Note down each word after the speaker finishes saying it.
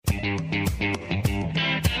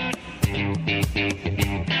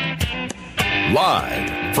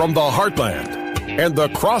Live from the heartland and the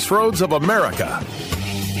crossroads of America,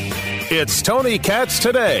 it's Tony Katz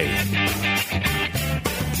Today.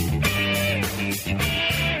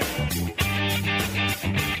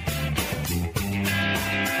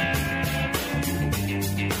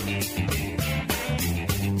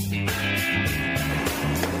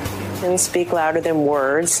 Speak louder than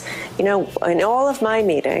words. You know, in all of my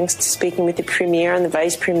meetings, speaking with the premier and the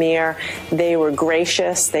vice premier, they were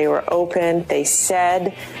gracious, they were open. They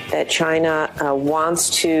said that China wants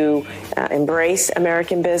to embrace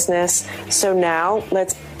American business. So now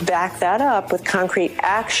let's back that up with concrete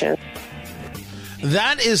action.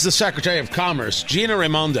 That is the Secretary of Commerce, Gina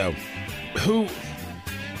Raimondo, who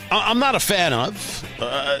I'm not a fan of.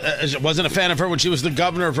 I wasn't a fan of her when she was the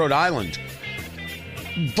governor of Rhode Island.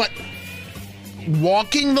 But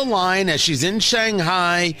walking the line as she's in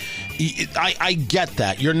Shanghai, I get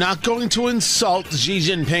that. You're not going to insult Xi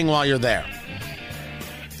Jinping while you're there.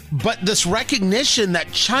 But this recognition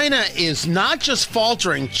that China is not just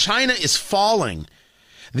faltering, China is falling.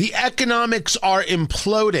 The economics are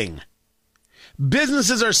imploding.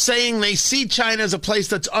 Businesses are saying they see China as a place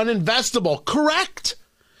that's uninvestable. Correct.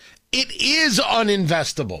 It is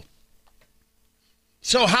uninvestable.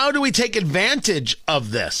 So how do we take advantage of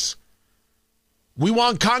this? We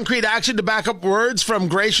want concrete action to back up words from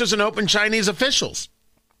gracious and open Chinese officials.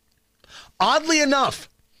 Oddly enough,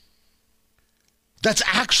 that's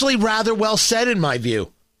actually rather well said in my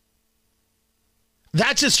view.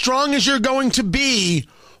 That's as strong as you're going to be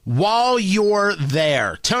while you're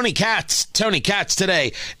there. Tony Katz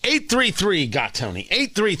Today. 833-GOT-TONY.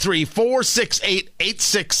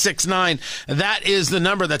 833-468-8669. That is the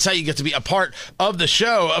number. That's how you get to be a part of the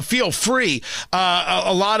show. Feel free.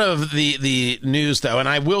 A lot of the news, though, and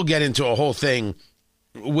I will get into a whole thing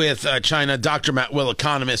with China. Dr. Matt Will,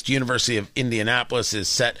 economist, University of Indianapolis, is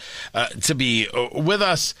set to be with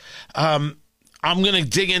us. I'm going to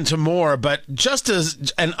dig into more, but just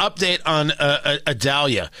as an update on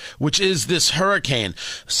Idalia, which is this hurricane.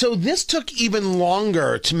 So this took even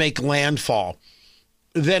longer to make landfall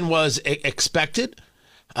than was expected.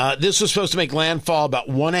 This was supposed to make landfall about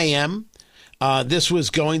 1 a.m. This was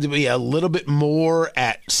going to be a little bit more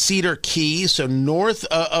at Cedar Key, so north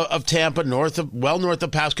of Tampa, north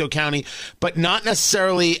of Pasco County, but not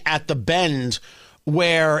necessarily at the bend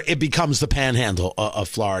where it becomes the panhandle of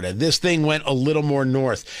Florida. This thing went a little more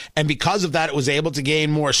north, and because of that, it was able to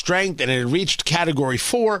gain more strength, and it reached Category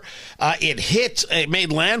 4. It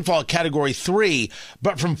made landfall at Category 3,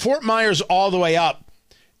 but from Fort Myers all the way up,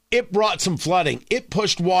 it brought some flooding. It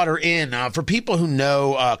pushed water in. For people who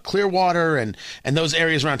know Clearwater and those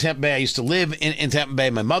areas around Tampa Bay, I used to live in Tampa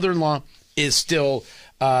Bay. My mother-in-law is still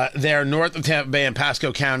there north of Tampa Bay in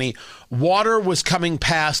Pasco County. Water was coming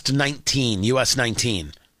past US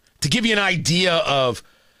 19. To give you an idea of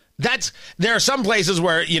that's, there are some places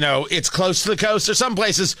where, you know, it's close to the coast. There's some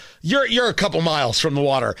places you're a couple miles from the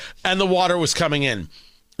water, and the water was coming in.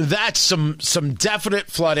 That's some definite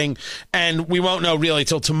flooding, and we won't know really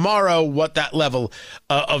till tomorrow what that level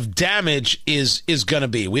of damage is going to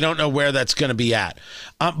be. We don't know where that's going to be at.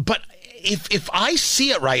 But if I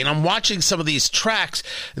see it right, and I'm watching some of these tracks,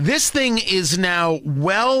 this thing is now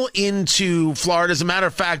well into Florida. As a matter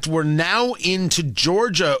of fact, we're now into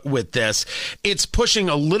Georgia with this. It's pushing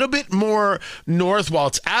a little bit more north while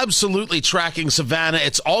it's absolutely tracking Savannah.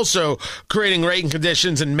 It's also creating rain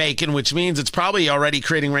conditions in Macon, which means it's probably already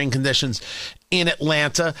creating rain conditions in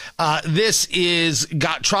Atlanta. This is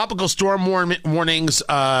got tropical storm warnings.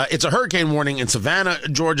 It's a hurricane warning in Savannah,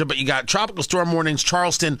 Georgia, but you got tropical storm warnings,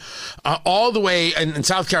 Charleston, all the way in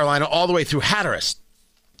South Carolina, all the way through Hatteras.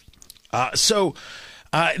 So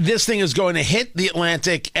this thing is going to hit the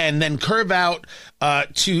Atlantic and then curve out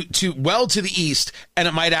to the east, and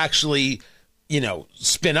it might actually,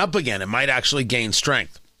 spin up again. It might actually gain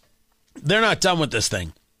strength. They're not done with this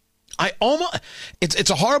thing. It's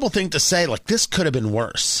a horrible thing to say, like, this could have been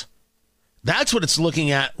worse. That's what it's looking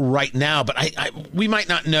at right now, but we might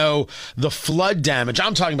not know the flood damage.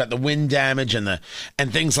 I'm talking about the wind damage and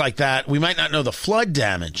things like that. We might not know the flood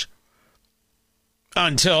damage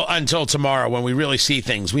until tomorrow when we really see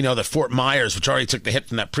things. We know that Fort Myers, which already took the hit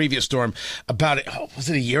from that previous storm was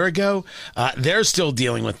it a year ago? They're still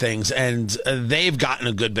dealing with things, and they've gotten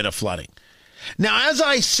a good bit of flooding. Now, as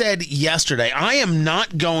I said yesterday, I am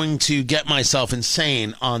not going to get myself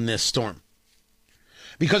insane on this storm.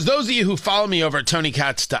 Because those of you who follow me over at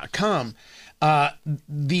TonyKatz.com,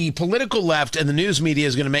 the political left and the news media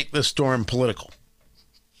is going to make this storm political.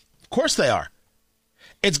 Of course they are.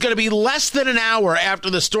 It's going to be less than an hour after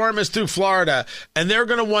the storm is through Florida, and they're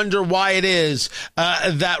going to wonder why it is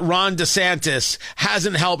that Ron DeSantis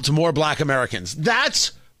hasn't helped more black Americans.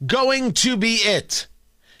 That's going to be it.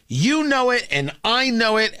 You know it, and I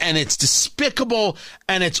know it, and it's despicable,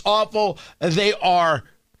 and it's awful. They are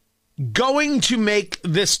going to make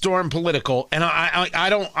this storm political, and I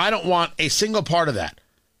don't want a single part of that.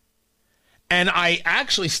 And I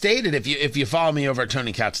actually stated, if you follow me over at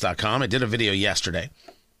TonyKatz.com, I did a video yesterday,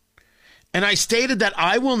 and I stated that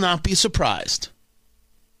I will not be surprised.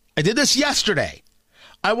 I did this yesterday.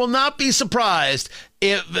 I will not be surprised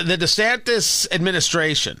if the DeSantis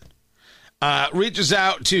administration reaches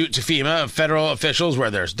out to FEMA, federal officials,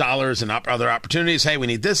 where there's dollars and other opportunities. Hey, we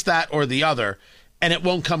need this, that, or the other, and it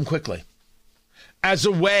won't come quickly as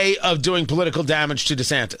a way of doing political damage to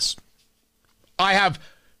DeSantis. I have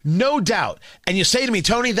no doubt. And you say to me,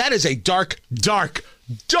 Tony, that is a dark, dark,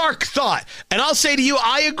 dark thought. And I'll say to you,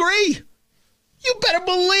 I agree. You better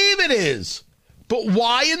believe it is. But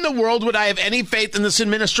why in the world would I have any faith in this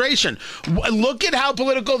administration? Look at how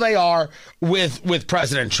political they are with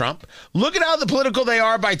President Trump. Look at how political they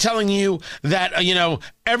are by telling you that,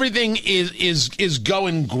 everything is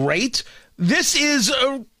going great. This is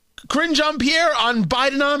a cringe on Pierre on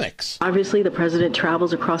Bidenomics. Obviously, the president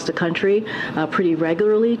travels across the country pretty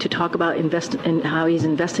regularly to talk about how he's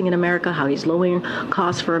investing in America, how he's lowering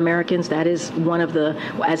costs for Americans. That is one of the,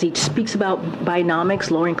 as he speaks about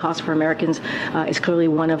Bidenomics, lowering costs for Americans is clearly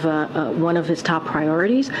one of his top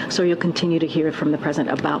priorities. So you'll continue to hear from the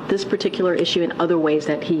president about this particular issue and other ways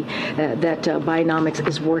that Bidenomics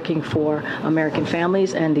is working for American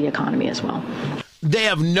families and the economy as well. They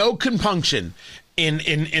have no compunction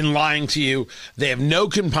in lying to you. They have no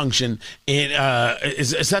compunction in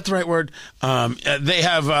is that the right word?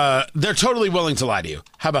 They're totally willing to lie to you.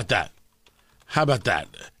 How about that?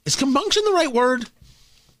 Is compunction the right word?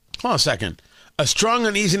 Hold on a second. A strong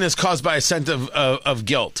uneasiness caused by a sense of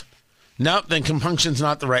guilt. Nope, then compunction's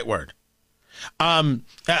not the right word.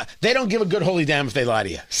 They don't give a good holy damn if they lie to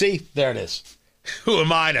you. See, there it is. Who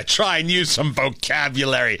am I to try and use some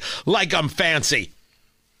vocabulary like I'm fancy?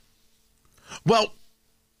 Well,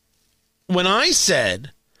 when I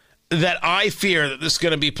said that I fear that this is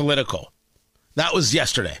going to be political, that was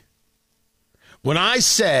yesterday. When I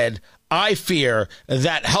said I fear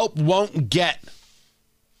that help won't get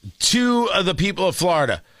to the people of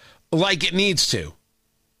Florida like it needs to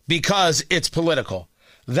because it's political,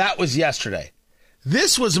 that was yesterday.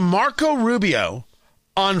 This was Marco Rubio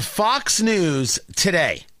on Fox News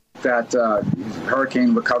today. That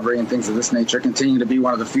hurricane recovery and things of this nature continue to be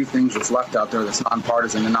one of the few things that's left out there that's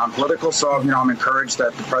nonpartisan and non-political. So, I'm encouraged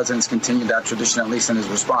that the president's continued that tradition, at least in his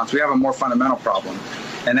response. We have a more fundamental problem,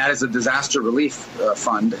 and that is the disaster relief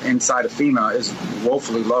fund inside of FEMA is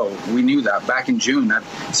woefully low. We knew that back in June.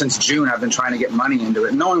 Since June, I've been trying to get money into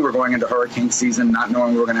it, knowing we're going into hurricane season, not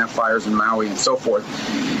knowing we were going to have fires in Maui and so forth.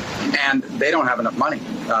 And they don't have enough money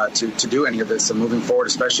to do any of this. So moving forward,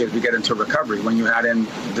 especially as we get into recovery, when you add in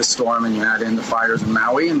this storm and you add in the fires in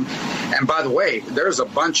Maui. And by the way, there's a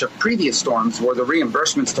bunch of previous storms where the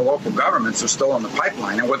reimbursements to local governments are still on the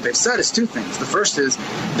pipeline. And what they've said is two things. The first is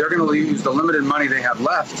they're going to use the limited money they have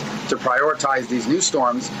left to prioritize these new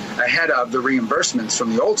storms ahead of the reimbursements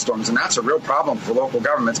from the old storms. And that's a real problem for local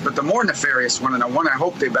governments. But the more nefarious one, and the one I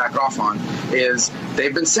hope they back off on, is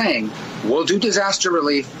they've been saying, we'll do disaster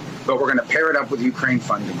relief, but we're going to pair it up with Ukraine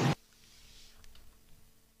funding.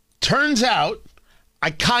 Turns out, I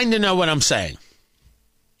kind of know what I'm saying.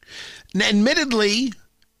 Now, admittedly,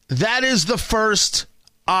 that is the first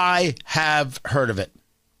I have heard of it.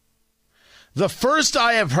 The first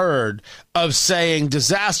I have heard of saying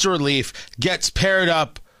disaster relief gets paired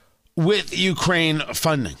up with Ukraine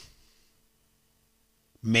funding.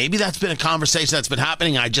 Maybe that's been a conversation that's been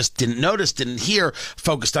happening. I just didn't notice, didn't hear,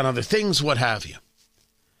 focused on other things, what have you.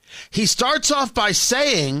 He starts off by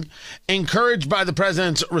saying, encouraged by the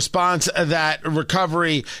president's response that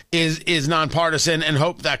recovery is nonpartisan and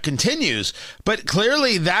hope that continues. But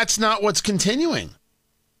clearly that's not what's continuing.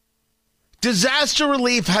 Disaster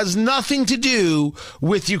relief has nothing to do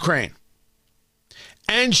with Ukraine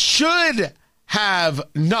and should have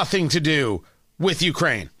nothing to do with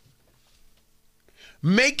Ukraine.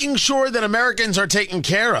 Making sure that Americans are taken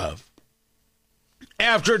care of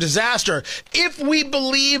after a disaster, if we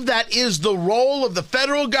believe that is the role of the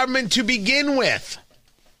federal government to begin with,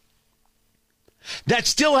 that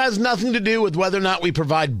still has nothing to do with whether or not we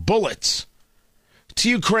provide bullets to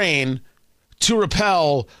Ukraine to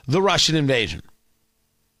repel the Russian invasion.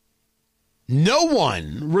 No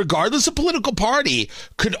one, regardless of political party,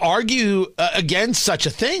 could argue against such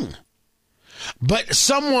a thing. But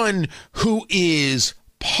someone who is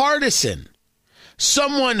partisan,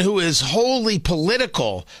 someone who is wholly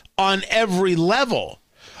political on every level,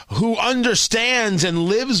 who understands and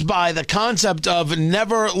lives by the concept of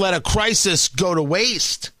never let a crisis go to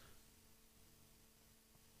waste.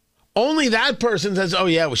 Only that person says, oh,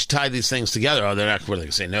 yeah, we should tie these things together. Oh, they're not going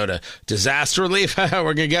to say no to disaster relief. We're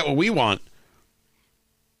going to get what we want.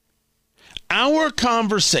 Our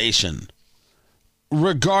conversation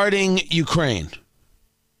regarding Ukraine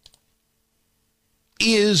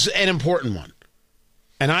is an important one.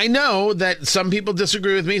 And I know that some people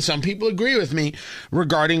disagree with me, some people agree with me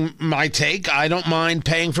regarding my take. I don't mind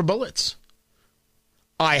paying for bullets.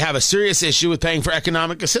 I have a serious issue with paying for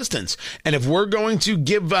economic assistance. And if we're going to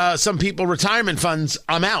give some people retirement funds,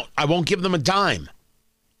 I'm out. I won't give them a dime.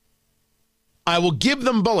 I will give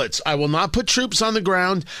them bullets. I will not put troops on the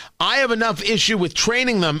ground. I have enough issue with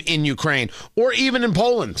training them in Ukraine or even in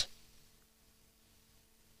Poland.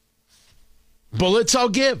 Bullets I'll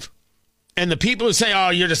give. And the people who say,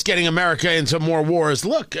 oh, you're just getting America into more wars.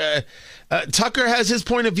 Look, Tucker has his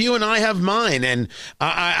point of view and I have mine. And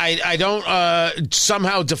I don't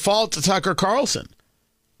somehow default to Tucker Carlson.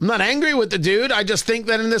 I'm not angry with the dude. I just think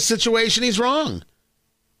that in this situation, he's wrong.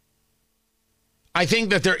 I think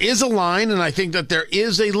that there is a line and I think that there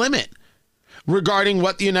is a limit regarding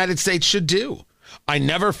what the United States should do. I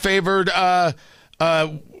never favored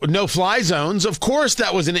no-fly zones. Of course,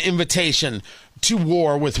 that was an invitation to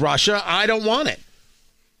war with Russia. I don't want it.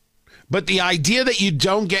 But the idea that you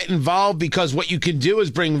don't get involved because what you can do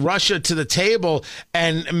is bring Russia to the table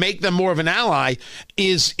and make them more of an ally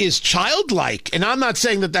is childlike. And I'm not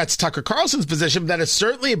saying that that's Tucker Carlson's position, but that is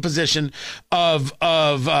certainly a position of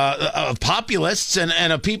populists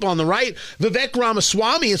and of people on the right. Vivek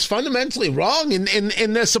Ramaswamy is fundamentally wrong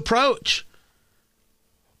in this approach.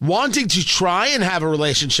 Wanting to try and have a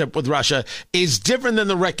relationship with Russia is different than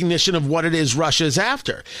the recognition of what it is Russia is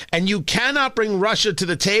after. And you cannot bring Russia to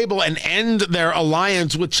the table and end their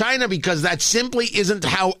alliance with China because that simply isn't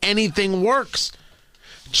how anything works.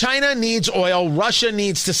 China needs oil. Russia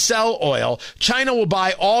needs to sell oil. China will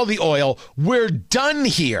buy all the oil. We're done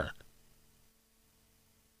here.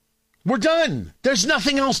 We're done. There's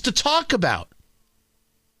nothing else to talk about.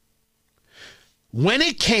 When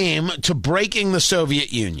it came to breaking the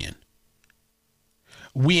Soviet Union,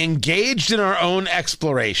 we engaged in our own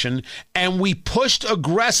exploration and we pushed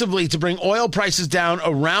aggressively to bring oil prices down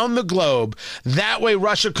around the globe. That way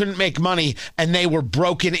Russia couldn't make money and they were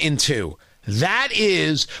broken in two. That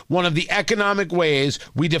is one of the economic ways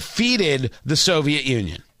we defeated the Soviet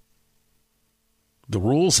Union. The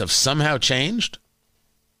rules have somehow changed.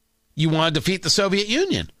 You want to defeat the Soviet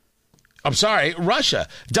Union. I'm sorry, Russia.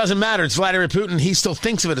 Doesn't matter. It's Vladimir Putin. He still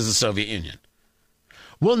thinks of it as the Soviet Union.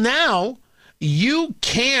 Well, now you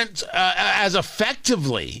can't as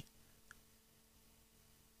effectively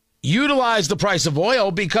utilize the price of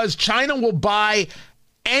oil because China will buy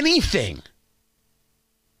anything.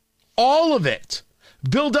 All of it.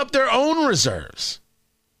 Build up their own reserves.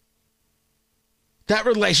 That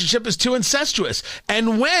relationship is too incestuous.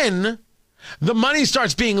 And when the money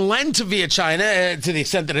starts being lent via China, to the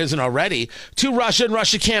extent that it isn't already, to Russia, and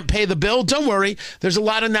Russia can't pay the bill, don't worry. There's a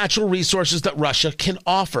lot of natural resources that Russia can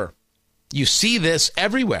offer. You see this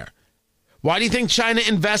everywhere. Why do you think China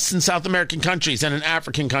invests in South American countries and in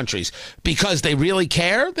African countries? Because they really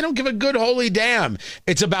care? They don't give a good holy damn.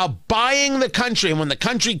 It's about buying the country, and when the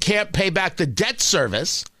country can't pay back the debt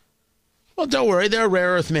service, well, don't worry. There are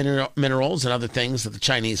rare earth minerals and other things that the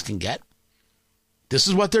Chinese can get. This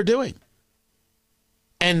is what they're doing.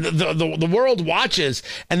 And the world watches,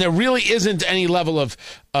 and there really isn't any level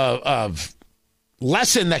of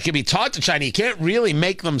lesson that can be taught to China. You can't really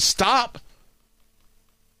make them stop.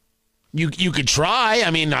 You could try.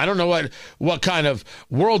 I mean, I don't know what kind of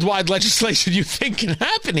worldwide legislation you think can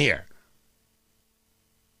happen here.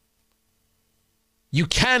 You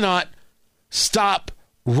cannot stop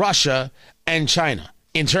Russia and China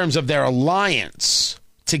in terms of their alliance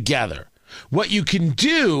together. What you can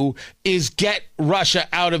do is get Russia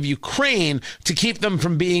out of Ukraine to keep them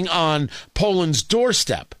from being on Poland's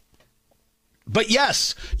doorstep. But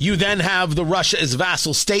yes, you then have the Russia is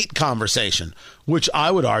vassal state conversation, which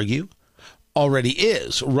I would argue already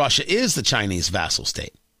is. Russia is the Chinese vassal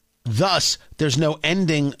state. Thus, there's no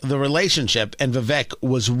ending the relationship, and Vivek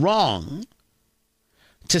was wrong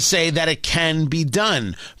to say that it can be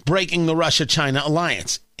done, breaking the Russia-China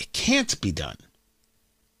alliance. It can't be done.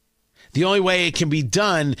 The only way it can be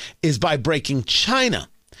done is by breaking China.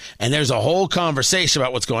 And there's a whole conversation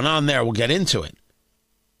about what's going on there. We'll get into it.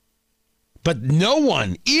 But no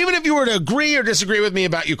one, even if you were to agree or disagree with me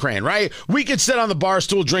about Ukraine, right? We could sit on the bar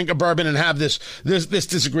stool, drink a bourbon, and have this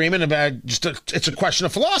disagreement about it's a question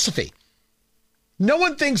of philosophy. No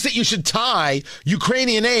one thinks that you should tie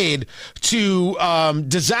Ukrainian aid to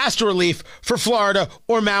disaster relief for Florida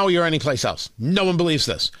or Maui or any place else. No one believes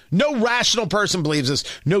this. No rational person believes this.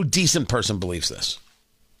 No decent person believes this.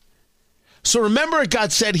 So remember, it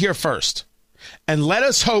got said here first. And let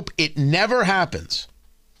us hope it never happens.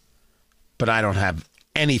 But I don't have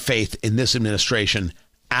any faith in this administration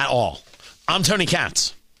at all. I'm Tony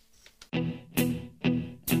Katz.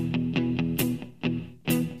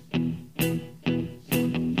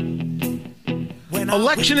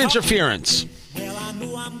 Election interference.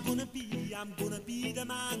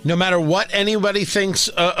 No matter what anybody thinks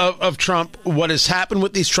of Trump, what has happened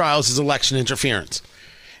with these trials is election interference.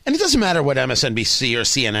 And it doesn't matter what MSNBC or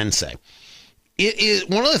CNN say. It is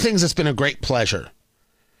one of the things that's been a great pleasure.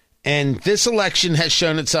 And this election has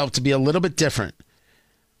shown itself to be a little bit different.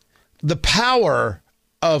 The power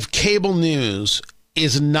of cable news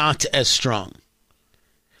is not as strong.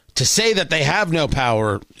 To say that they have no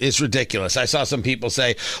power is ridiculous. I saw some people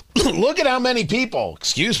say, look at how many people,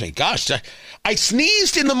 excuse me, gosh, I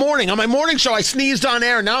sneezed in the morning. On my morning show, I sneezed on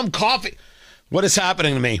air. Now I'm coughing. What is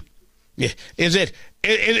happening to me? Is it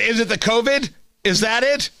the COVID? Is that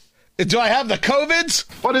it? Do I have the COVIDs?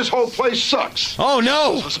 But this whole place sucks. Oh,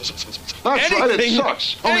 no. That's right, it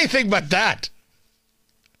sucks. Anything but that.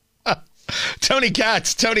 Tony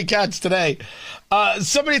Katz today.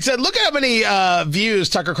 Somebody said, look how many views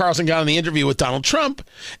Tucker Carlson got on the interview with Donald Trump.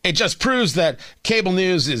 It just proves that cable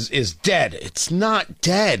news is dead. It's not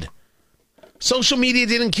dead. Social media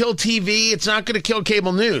didn't kill TV. It's not going to kill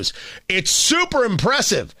cable news. It's super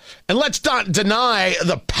impressive. And let's not deny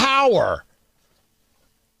the power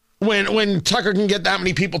when Tucker can get that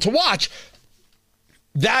many people to watch.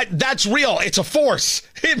 That's real. It's a force.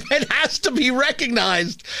 It has to be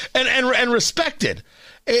recognized and respected.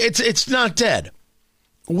 It's not dead.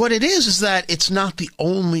 What it is that it's not the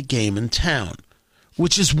only game in town,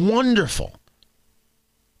 which is wonderful.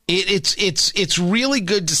 It's really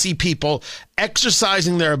good to see people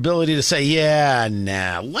exercising their ability to say, yeah,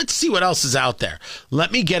 nah, let's see what else is out there.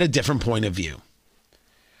 Let me get a different point of view.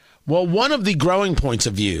 Well, one of the growing points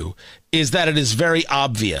of view is that it is very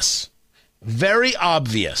obvious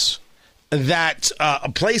that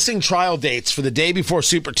placing trial dates for the day before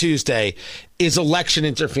Super Tuesday is election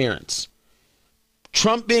interference.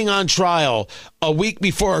 Trump being on trial a week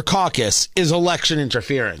before a caucus is election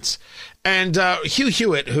interference. And Hugh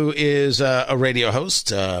Hewitt, who is a radio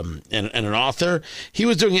host and an author, he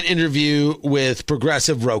was doing an interview with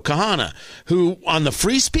progressive Ro Khanna, who on the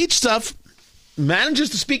free speech stuff manages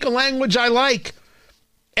to speak a language I like.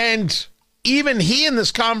 And even he in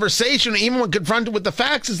this conversation, even when confronted with the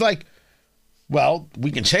facts, is like, well, we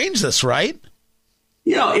can change this, right?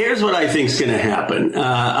 You know, here's what I think is going to happen.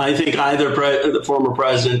 I think either the former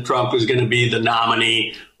President Trump is going to be the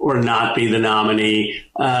nominee or not be the nominee.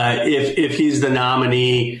 If he's the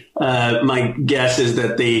nominee, my guess is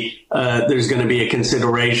that there's going to be a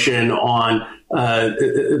consideration on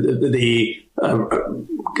the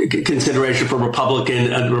consideration for a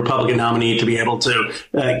Republican nominee to be able to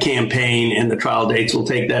campaign, and the trial dates will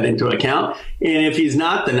take that into account. And if he's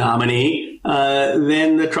not the nominee,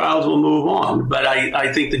 then the trials will move on. But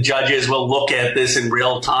I think the judges will look at this in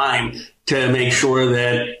real time to make sure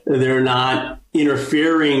that they're not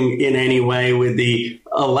interfering in any way with the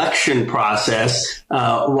election process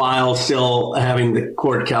while still having the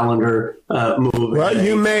court calendar move. Well,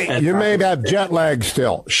 you may have jet lag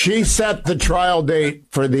still. She set the trial date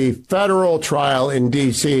for the federal trial in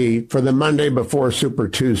D.C. for the Monday before Super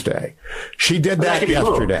Tuesday. She did that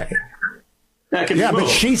yesterday. Yeah, but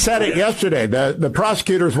she said it yesterday. The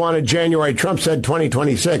prosecutors wanted January. Trump said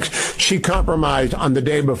 2026. She compromised on the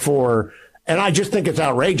day before. And I just think it's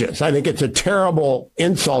outrageous. I think it's a terrible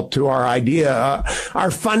insult to our idea, our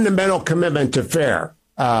fundamental commitment to fair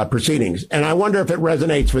proceedings. And I wonder if it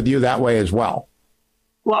resonates with you that way as well.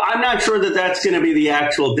 Well, I'm not sure that that's going to be the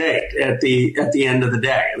actual date at the end of the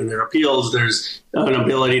day. I mean, there are appeals. There's an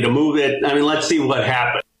ability to move it. I mean, let's see what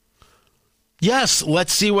happens. Yes,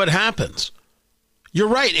 let's see what happens. You're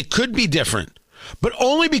right. It could be different. But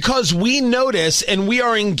only because we notice and we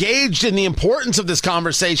are engaged in the importance of this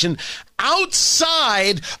conversation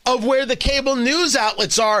outside of where the cable news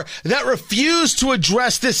outlets are that refuse to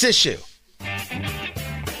address this issue.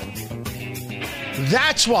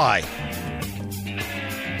 That's why.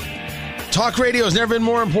 Talk radio has never been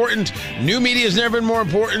more important. New media has never been more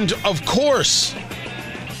important. Of course.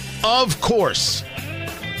 Of course.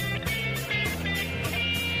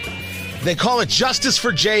 They call it justice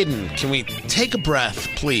for Jaden. Can we take a breath,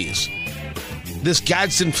 please? This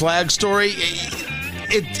Gadsden flag story,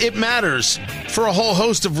 it matters for a whole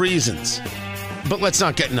host of reasons. But let's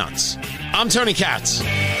not get nuts. I'm Tony Katz.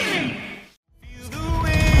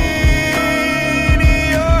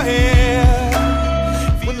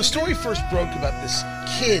 When the story first broke about this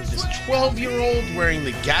kid, this 12-year-old wearing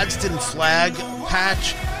the Gadsden flag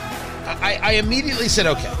patch, I immediately said,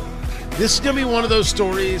 okay, this is going to be one of those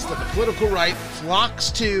stories that the political right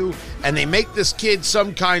flocks to, and they make this kid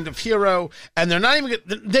some kind of hero, and they're not even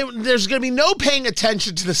there's going to be no paying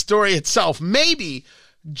attention to the story itself. Maybe,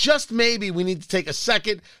 just maybe, we need to take a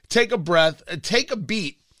second, take a breath, take a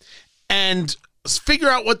beat, and figure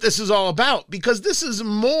out what this is all about, because this is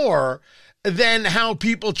more than how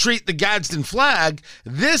people treat the Gadsden flag.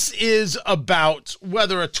 This is about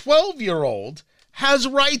whether a 12-year-old has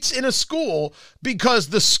rights in a school because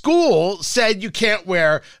the school said you can't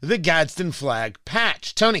wear the Gadsden flag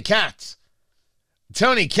patch. Tony Katz.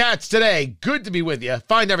 Tony Katz today. Good to be with you.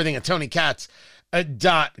 Find everything at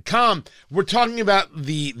TonyKatz.com. We're talking about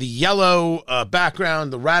the yellow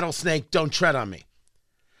background, the rattlesnake. Don't tread on me.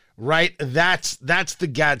 Right? That's the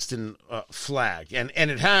Gadsden flag. And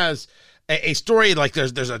it has a story, like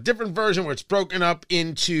there's a different version where it's broken up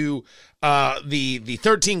into the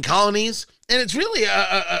 13 colonies. And it's really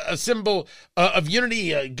a symbol of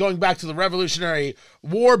unity going back to the Revolutionary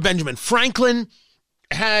War. Benjamin Franklin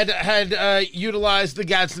had utilized the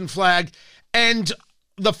Gadsden flag. And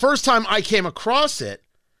the first time I came across it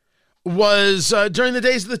was during the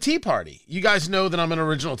days of the Tea Party. You guys know that I'm an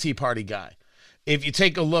original Tea Party guy. If you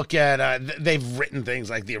take a look at, they've written things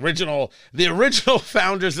like the original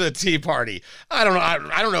founders of the Tea Party. I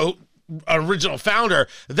don't know. Original founder,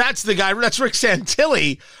 that's the guy, that's Rick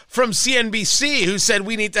Santilli from CNBC, who said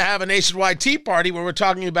we need to have a nationwide Tea Party where we're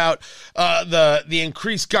talking about the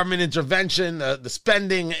increased government intervention, the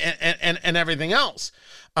spending, and everything else.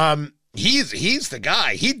 He's the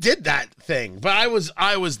guy. He did that thing. But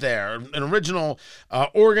I was there, an original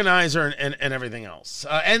organizer and everything else.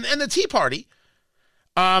 And the Tea Party,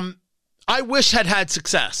 I wish had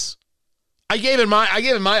success. I gave it my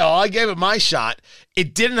all. I gave it my shot.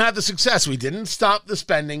 It didn't have the success. We didn't stop the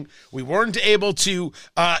spending. We weren't able to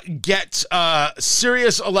get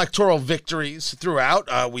serious electoral victories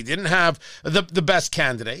throughout. We didn't have the best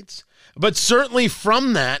candidates. But certainly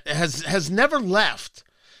from that has never left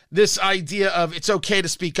this idea of it's okay to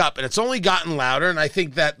speak up. And it's only gotten louder. And I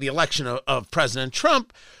think that the election of President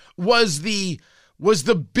Trump was the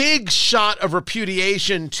big shot of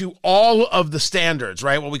repudiation to all of the standards,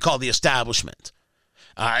 right? What we call the establishment.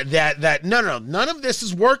 That no, none of this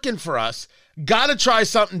is working for us. Got to try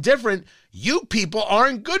something different. You people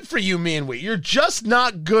aren't good for you, me and we. You're just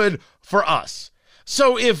not good for us.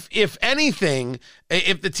 So if anything,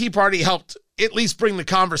 if the Tea Party helped at least bring the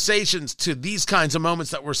conversations to these kinds of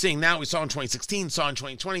moments that we're seeing now, we saw in 2016, saw in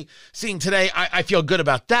 2020, seeing today, I feel good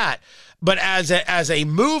about that. But as a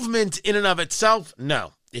movement in and of itself,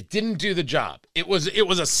 no, it didn't do the job. It was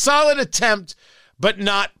a solid attempt, but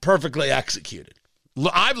not perfectly executed.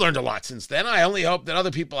 I've learned a lot since then. I only hope that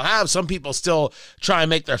other people have. Some people still try and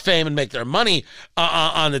make their fame and make their money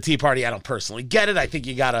on the Tea Party. I don't personally get it. I think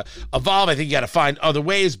you got to evolve. I think you got to find other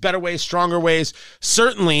ways, better ways, stronger ways.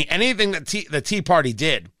 Certainly anything that the Tea Party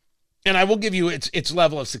did, and I will give you its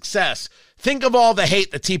level of success. Think of all the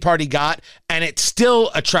hate the Tea Party got, and it still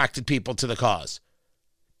attracted people to the cause.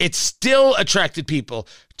 It still attracted people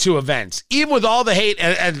to events. Even with all the hate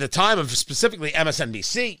at the time of specifically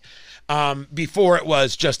MSNBC, before it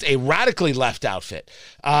was just a radically left outfit,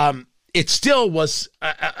 it still was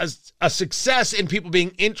a success in people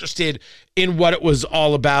being interested in what it was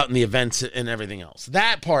all about and the events and everything else.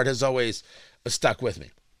 That part has always stuck with me.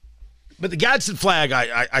 But the Gadsden flag,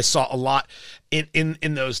 I saw a lot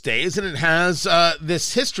in those days, and it has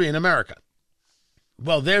this history in America.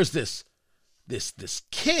 Well, there's this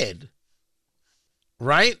kid,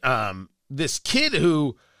 right? This kid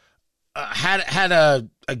who had a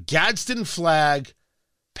Gadsden flag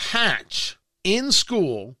patch in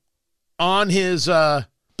school on his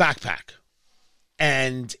backpack,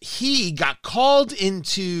 and he got called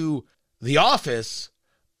into the office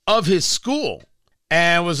of his school.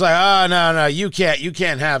 And was like, oh, no, you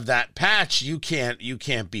can't have that patch. You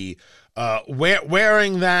can't be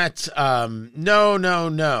wearing that.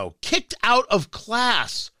 No. Kicked out of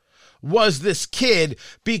class was this kid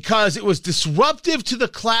because it was disruptive to the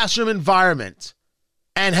classroom environment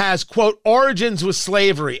and has, quote, origins with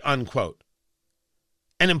slavery, unquote.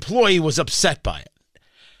 An employee was upset by it.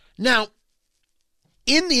 Now,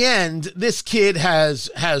 in the end, this kid has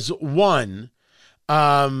won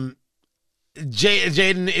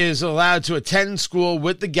Jaden is allowed to attend school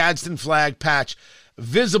with the Gadsden flag patch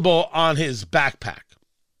visible on his backpack.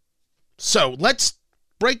 So let's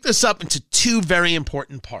break this up into two very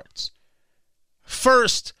important parts.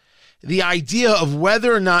 First, the idea of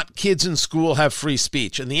whether or not kids in school have free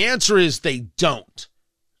speech. And the answer is they don't.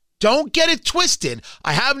 Don't get it twisted.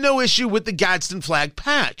 I have no issue with the Gadsden flag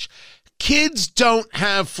patch. Kids don't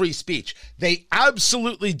have free speech. They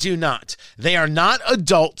absolutely do not. They are not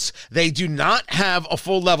adults. They do not have a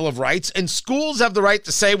full level of rights. And schools have the right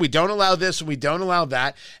to say, we don't allow this and we don't allow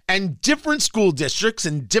that. And different school districts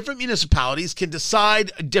and different municipalities can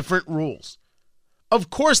decide different rules. Of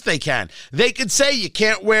course they can. They could say you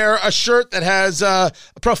can't wear a shirt that has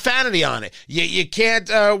profanity on it. You can't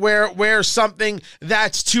wear something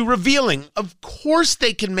that's too revealing. Of course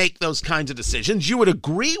they can make those kinds of decisions. You would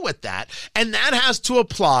agree with that. And that has to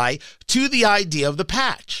apply to the idea of the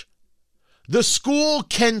patch. The school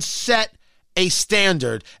can set a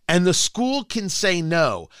standard and the school can say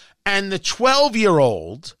no. And the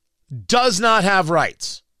 12-year-old does not have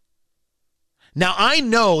rights. Now, I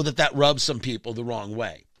know that rubs some people the wrong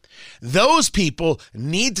way. Those people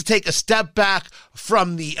need to take a step back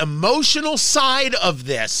from the emotional side of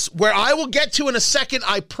this, where I will get to in a second,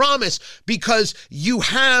 I promise, because you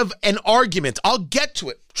have an argument. I'll get to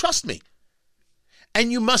it. Trust me. And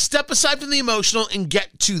you must step aside from the emotional and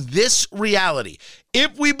get to this reality.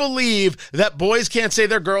 If we believe that boys can't say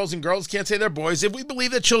they're girls and girls can't say they're boys, if we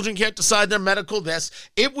believe that children can't decide their medical this,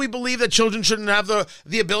 if we believe that children shouldn't have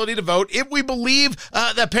the ability to vote, if we believe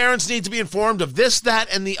that parents need to be informed of this, that,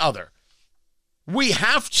 and the other, we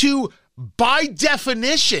have to, by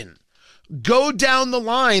definition, go down the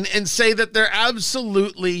line and say that there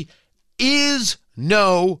absolutely is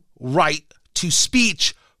no right to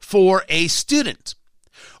speech for a student.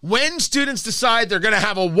 When students decide they're going to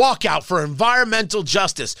have a walkout for environmental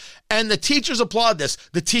justice and the teachers applaud this,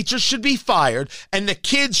 the teachers should be fired and the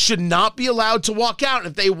kids should not be allowed to walk out.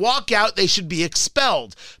 If they walk out, they should be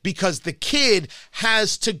expelled because the kid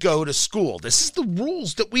has to go to school. This is the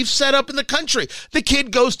rules that we've set up in the country. The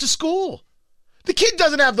kid goes to school. The kid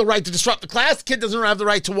doesn't have the right to disrupt the class. The kid doesn't have the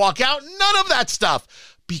right to walk out. None of that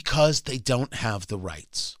stuff because they don't have the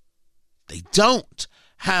rights. They don't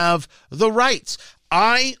have the rights.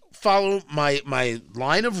 I follow my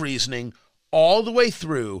line of reasoning all the way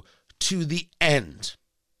through to the end.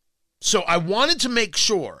 So I wanted to make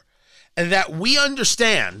sure that we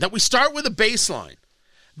understand, that we start with a baseline,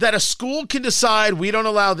 that a school can decide we don't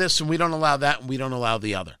allow this and we don't allow that and we don't allow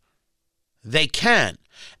the other. They can.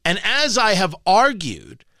 And as I have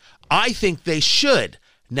argued, I think they should.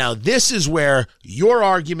 Now, this is where your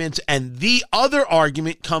argument and the other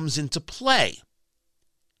argument comes into play.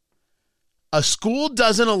 A school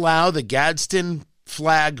doesn't allow the Gadsden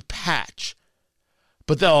flag patch,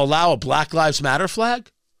 but they'll allow a Black Lives Matter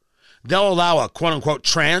flag. They'll allow a quote-unquote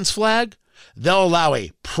trans flag. They'll allow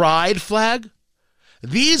a pride flag.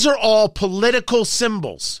 These are all political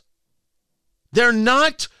symbols. They're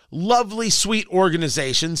not lovely, sweet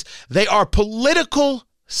organizations. They are political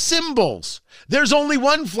symbols. There's only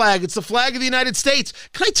one flag. It's the flag of the United States.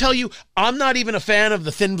 Can I tell you, I'm not even a fan of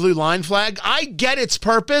the thin blue line flag. I get its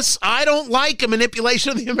purpose. I don't like a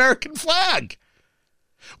manipulation of the American flag.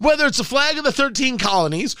 Whether it's a flag of the 13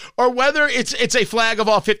 colonies or whether it's a flag of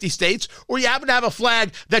all 50 states or you happen to have a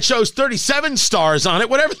flag that shows 37 stars on it,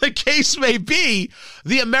 whatever the case may be,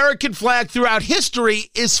 the American flag throughout history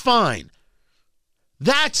is fine.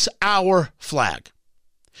 That's our flag.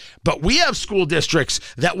 But we have school districts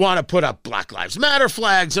that want to put up Black Lives Matter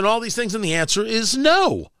flags and all these things, and the answer is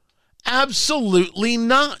no. Absolutely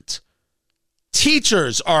not.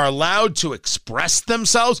 Teachers are allowed to express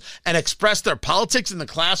themselves and express their politics in the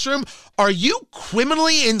classroom. Are you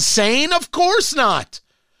criminally insane? Of course not.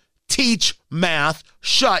 Teach math.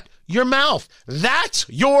 Shut your mouth. That's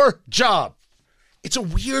your job. It's a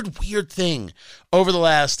weird thing over the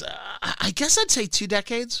last, I guess I'd say 2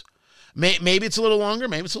 decades. Maybe it's a little longer,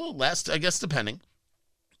 maybe it's a little less, I guess depending,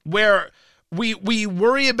 where we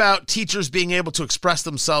worry about teachers being able to express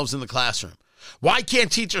themselves in the classroom. Why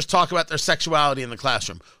can't teachers talk about their sexuality in the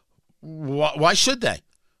classroom? Why should they?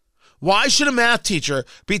 Why should a math teacher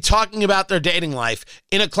be talking about their dating life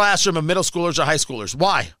in a classroom of middle schoolers or high schoolers?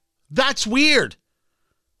 Why? That's weird.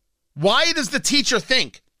 Why does the teacher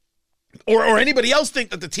think, or anybody else think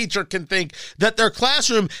that the teacher can think that their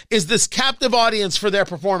classroom is this captive audience for their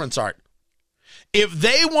performance art? If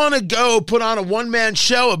they want to go put on a one-man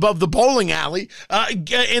show above the bowling alley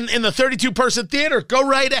in the 32-person theater, go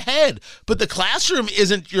right ahead. But the classroom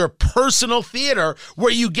isn't your personal theater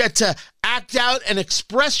where you get to act out and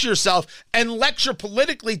express yourself and lecture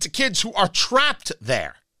politically to kids who are trapped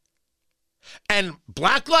there. And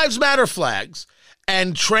Black Lives Matter flags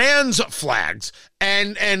and trans flags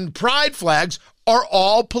and pride flags are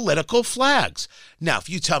all political flags. Now, if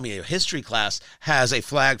you tell me a history class has a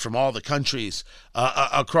flag from all the countries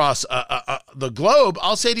across the globe,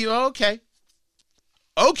 I'll say to you, okay,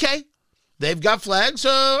 they've got flags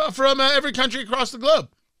from every country across the globe.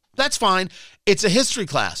 That's fine. It's a history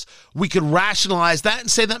class. We could rationalize that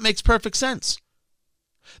and say that makes perfect sense.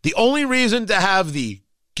 The only reason to have the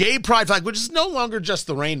gay pride flag, which is no longer just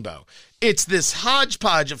the rainbow, it's this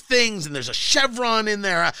hodgepodge of things, and there's a chevron in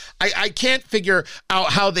there. I can't figure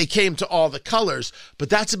out how they came to all the colors, but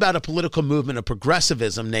that's about a political movement of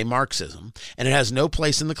progressivism named Marxism, and it has no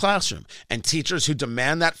place in the classroom. And teachers who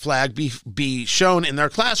demand that flag be shown in their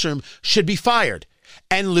classroom should be fired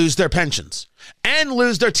and lose their pensions and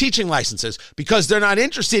lose their teaching licenses, because they're not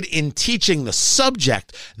interested in teaching the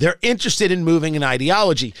subject. They're interested in moving an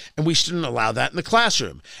ideology, and we shouldn't allow that in the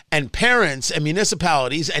classroom. And parents and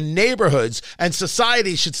municipalities and neighborhoods and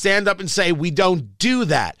society should stand up and say, we don't do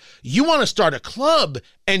that. You want to start a club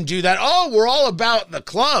and do that? Oh, we're all about the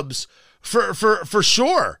clubs for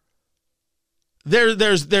sure.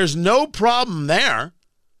 There's no problem there.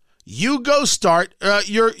 You go start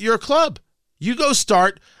your club. You go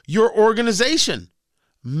start your organization.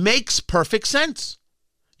 Makes perfect sense.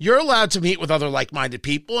 You're allowed to meet with other like-minded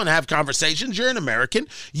people and have conversations. You're an American.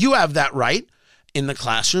 You have that right. In the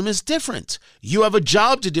classroom is different. You have a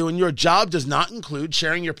job to do, and your job does not include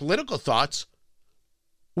sharing your political thoughts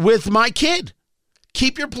with my kid.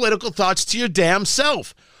 Keep your political thoughts to your damn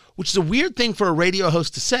self, which is a weird thing for a radio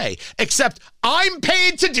host to say, except I'm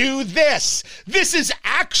paid to do this. This is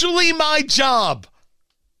actually my job.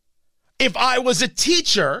 If I was a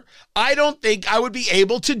teacher, I don't think I would be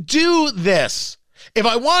able to do this. If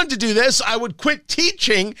I wanted to do this, I would quit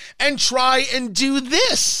teaching and try and do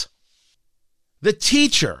this. The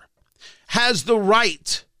teacher has the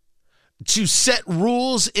right to set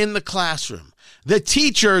rules in the classroom. The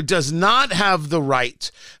teacher does not have the right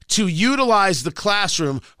to utilize the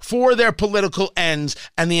classroom for their political ends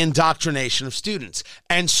and the indoctrination of students.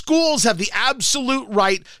 And schools have the absolute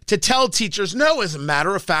right to tell teachers no. As a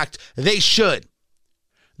matter of fact, they should.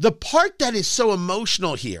 The part that is so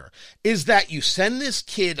emotional here is that you send this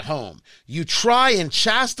kid home, you try and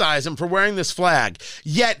chastise him for wearing this flag,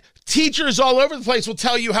 yet teachers all over the place will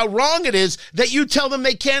tell you how wrong it is that you tell them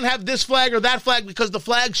they can't have this flag or that flag because the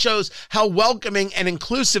flag shows how welcoming and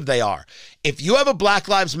inclusive they are. If you have a Black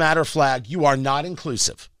Lives Matter flag, you are not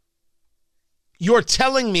inclusive. You're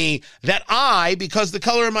telling me that I, because the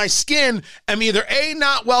color of my skin, am either A,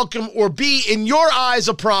 not welcome, or B, in your eyes,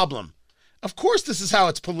 a problem. Of course, this is how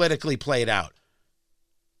it's politically played out.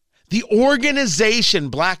 The organization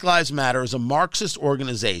Black Lives Matter is a Marxist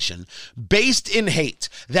organization based in hate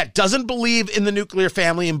that doesn't believe in the nuclear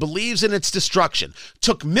family and believes in its destruction,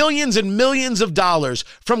 took millions and millions of dollars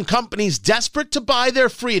from companies desperate to buy their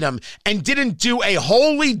freedom and didn't do a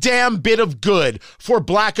holy damn bit of good for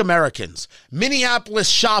Black Americans. Minneapolis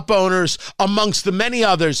shop owners amongst the many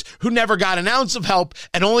others who never got an ounce of help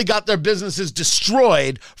and only got their businesses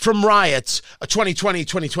destroyed from riots 2020,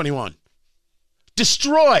 2021.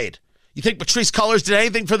 Destroyed. You think Patrisse Cullors did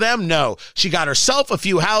anything for them? No. She got herself a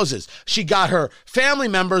few houses. She got her family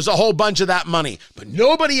members a whole bunch of that money. But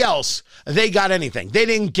nobody else, they got anything. They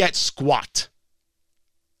didn't get squat.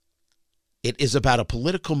 It is about a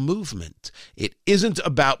political movement. It isn't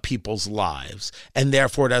about people's lives, and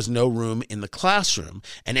therefore it has no room in the classroom.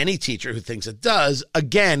 And any teacher who thinks it does,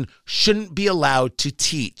 again, shouldn't be allowed to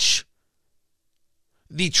teach.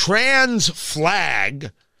 The trans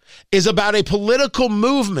flag is about a political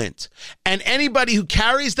movement, and anybody who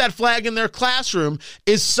carries that flag in their classroom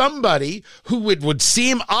is somebody who it would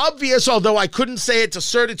seem obvious, although I couldn't say it to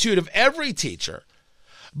certitude of every teacher,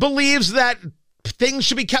 believes that things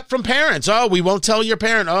should be kept from parents. Oh, we won't tell your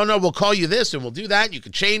parent. Oh, no, we'll call you this and we'll do that. You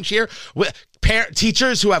can change here.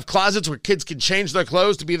 Teachers who have closets where kids can change their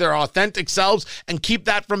clothes to be their authentic selves and keep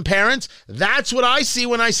that from parents. That's what I see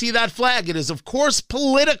when I see that flag. It is, of course,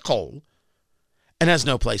 political and has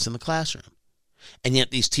no place in the classroom. And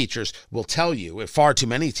yet these teachers will tell you, far too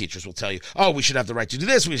many teachers will tell you, oh, we should have the right to do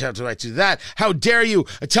this, we should have the right to do that. How dare you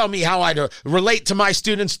tell me how I relate to my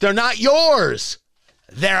students? They're not yours.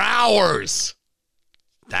 They're ours.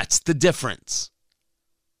 That's the difference.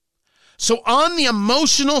 So on the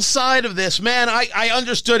emotional side of this, man, I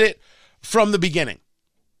understood it from the beginning.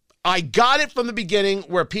 I got it from the beginning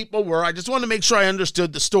where people were. I just wanted to make sure I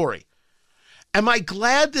understood the story. Am I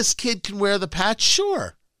glad this kid can wear the patch?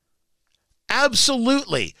 Sure.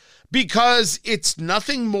 Absolutely. Because it's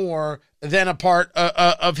nothing more than a part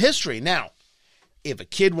of history. Now, if a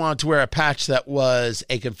kid wanted to wear a patch that was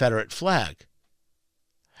a Confederate flag,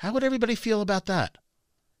 how would everybody feel about that?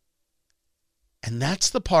 And that's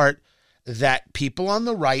the part that people on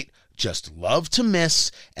the right just love to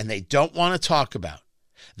miss and they don't want to talk about.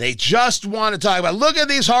 They just want to talk about, look at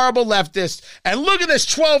these horrible leftists and look at this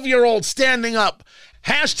 12-year-old standing up.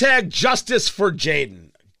 Hashtag justice for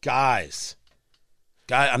Jaden. Guys,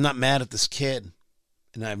 I'm not mad at this kid,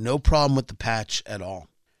 and I have no problem with the patch at all.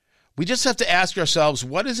 We just have to ask ourselves,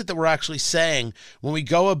 what is it that we're actually saying when we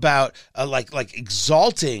go about like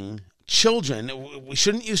exalting children? We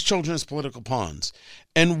shouldn't use children as political pawns.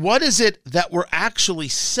 And what is it that we're actually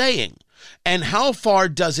saying? And how far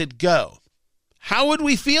does it go? How would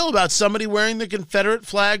we feel about somebody wearing the Confederate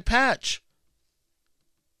flag patch?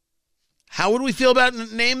 How would we feel about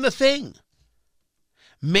name the thing?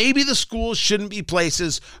 Maybe the schools shouldn't be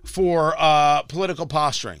places for political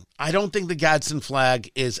posturing. I don't think the Gadsden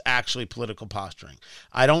flag is actually political posturing.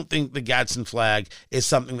 I don't think the Gadsden flag is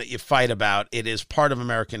something that you fight about. It is part of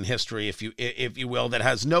American history, if you will, that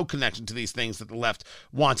has no connection to these things that the left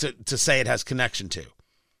wants it to say it has connection to.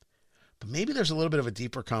 But maybe there's a little bit of a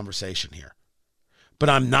deeper conversation here. But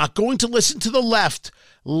I'm not going to listen to the left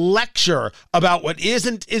lecture about what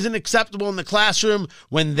isn't acceptable in the classroom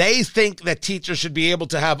when they think that teachers should be able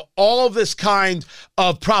to have all of this kind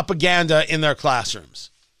of propaganda in their classrooms.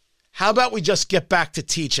 How about we just get back to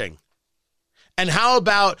teaching? And how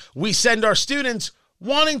about we send our students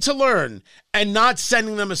wanting to learn and not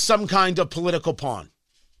sending them as some kind of political pawn?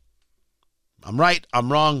 I'm right,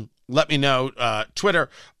 I'm wrong. Let me know, Twitter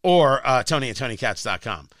or Tony at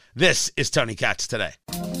TonyKatz.com. This is Tony Katz Today.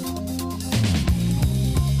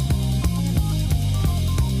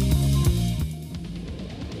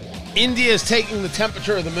 India is taking the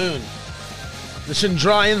temperature of the moon. The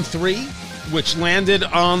Chandrayaan 3, which landed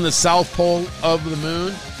on the south pole of the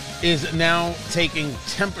moon, is now taking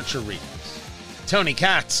temperature readings. Tony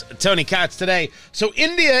Katz Today. So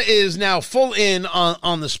India is now full in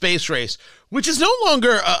on the space race, which is no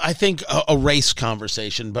longer, I think, a race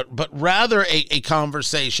conversation, but rather a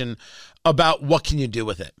conversation about what can you do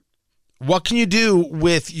with it. What can you do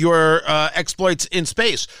with your exploits in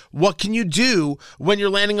space? What can you do when you're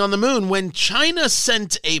landing on the moon? When China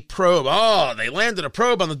sent a probe, they landed a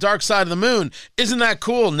probe on the dark side of the moon. Isn't that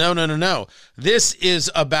cool? No. This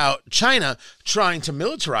is about China trying to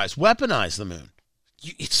militarize, weaponize the moon.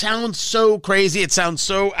 It sounds so crazy. It sounds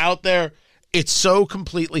so out there. It's so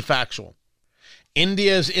completely factual.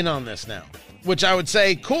 India's in on this now, which I would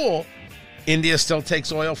say, cool. India still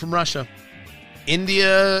takes oil from Russia.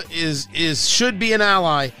 India should be an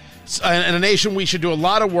ally and a nation we should do a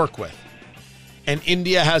lot of work with. And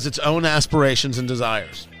India has its own aspirations and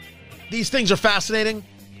desires. These things are fascinating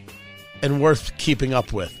and worth keeping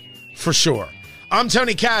up with, for sure. I'm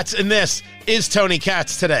Tony Katz, and this is Tony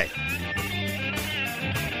Katz Today.